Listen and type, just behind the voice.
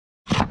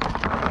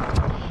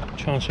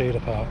try and show you the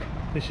park.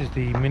 This is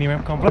the mini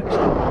ramp complex.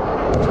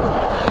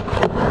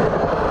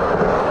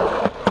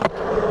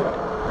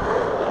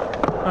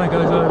 And it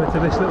goes over to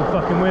this little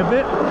fucking weird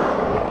bit.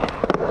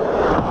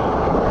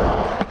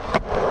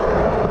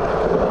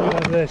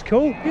 Over there's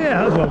cool. Yeah,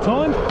 that was well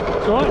timed.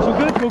 It's alright, it's all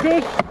good, it's all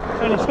good.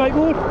 And a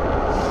skateboard.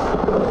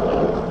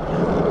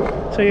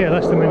 So yeah,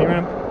 that's the mini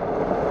ramp.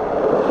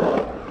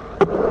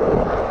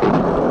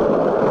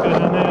 Go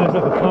down there, there's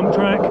like a pump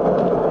track.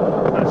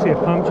 I see a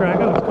pump track.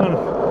 That looks kind of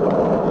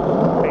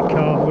a bit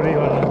cardboardy,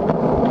 I don't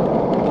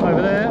know.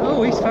 Over there,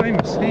 oh, he's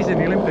famous. He's in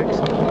the Olympics.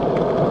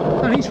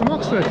 And he's from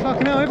Oxford.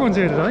 Fucking hell, everyone's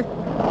here today.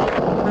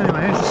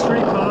 Anyway, here's the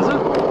street plaza.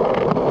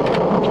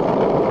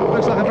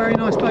 Looks like a very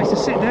nice place to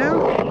sit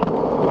down.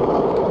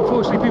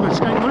 Unfortunately, people are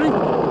skateboarding.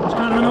 It's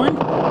kind of annoying.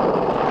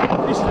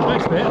 This is the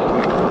best bit.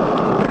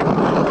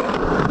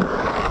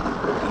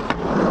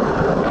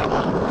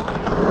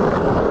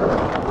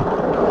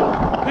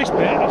 This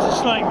bit is a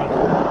snake run,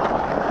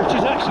 which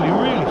is actually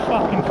really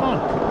fucking fun.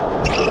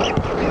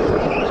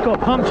 It's got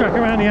a pump track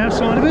around the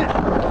outside of it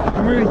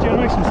and really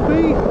generates some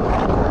speed.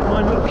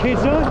 Mind little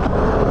kids are.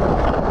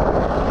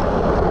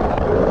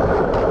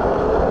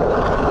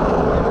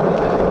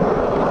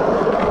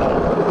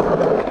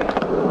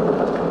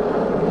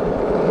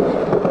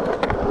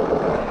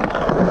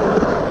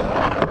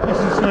 This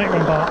is a snake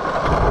run bar.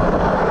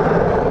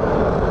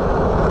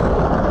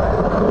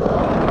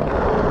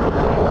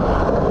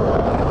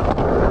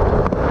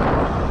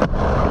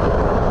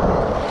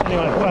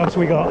 Anyway, what else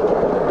we got?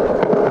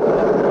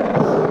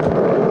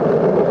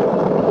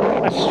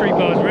 That's the street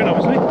bars we're in,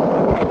 obviously.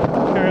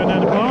 Carry on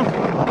down the path.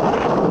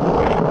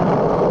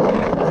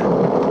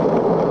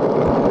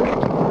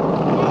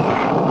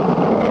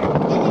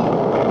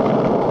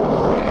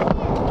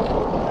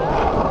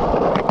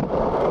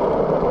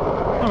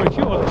 I'm not really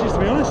sure what this is, to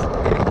be honest.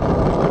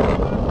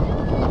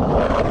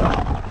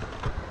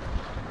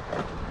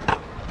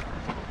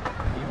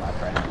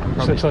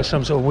 This looks like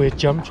some sort of weird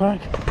jump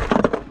track.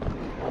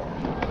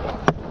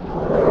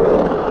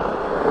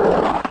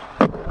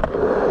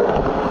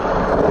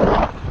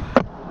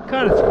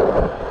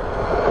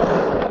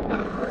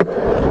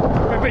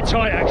 We're a bit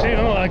tight actually,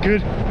 not that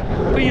good,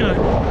 but you know,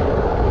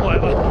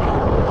 whatever.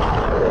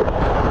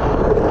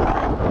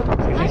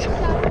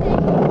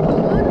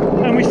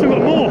 And we still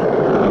got more.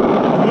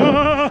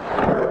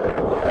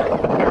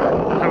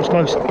 That was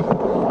close.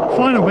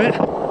 Final bit.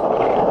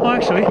 Oh,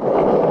 actually,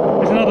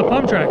 there's another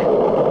pump track.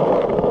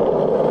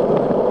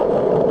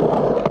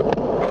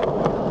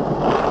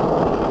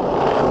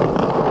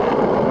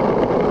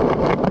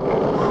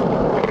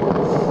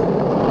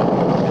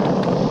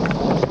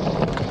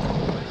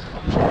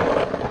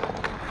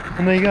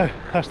 And there you go,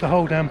 that's the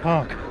whole damn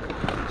park.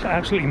 It's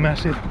absolutely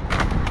massive.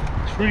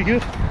 It's really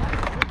good.